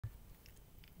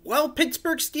Well,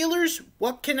 Pittsburgh Steelers,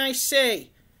 what can I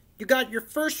say? You got your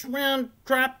first round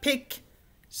draft pick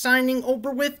signing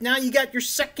over with. Now you got your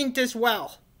second as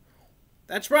well.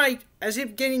 That's right. As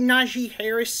if getting Najae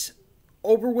Harris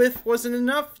over with wasn't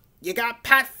enough, you got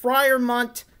Pat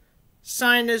Freiermuth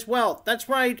signed as well. That's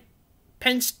right.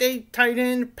 Penn State tight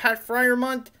end Pat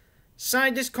Freiermuth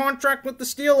signed his contract with the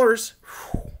Steelers.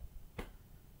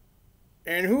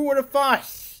 And who would have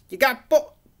thought? You got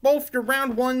both your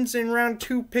round 1s and round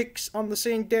 2 picks on the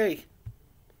same day.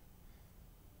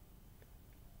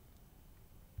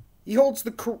 He holds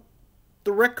the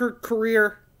record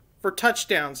career for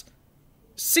touchdowns.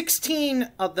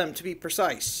 16 of them to be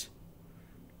precise.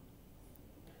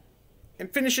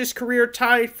 And finishes career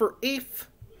tied for 8th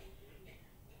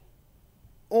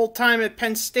all-time at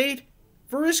Penn State.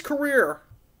 For his career,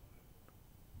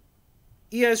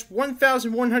 he has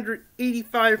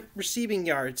 1,185 receiving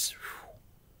yards.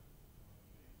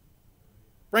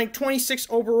 Ranked 26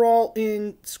 overall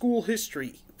in school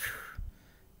history.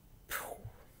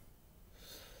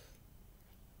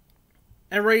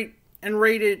 And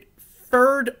rated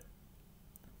 3rd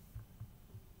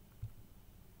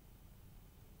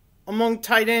among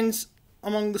tight ends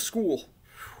among the school.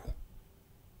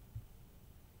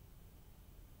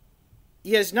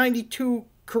 He has 92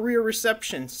 career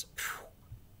receptions,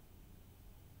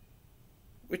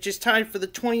 which is tied for the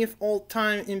 20th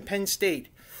all-time in Penn State.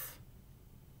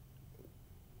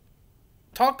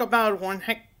 Talk about one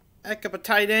heck of a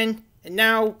tight end. And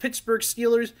now Pittsburgh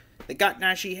Steelers, they got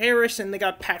Najae Harris and they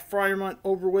got Pat Freiermuth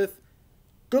over with.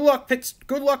 Good luck,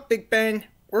 Big Ben,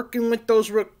 working with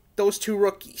those two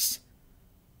rookies.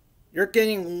 You're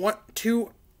getting one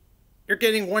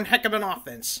heck of an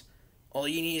offense. All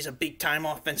you need is a big-time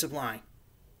offensive line.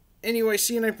 Anyway,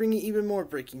 see you and I bring you even more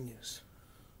breaking news.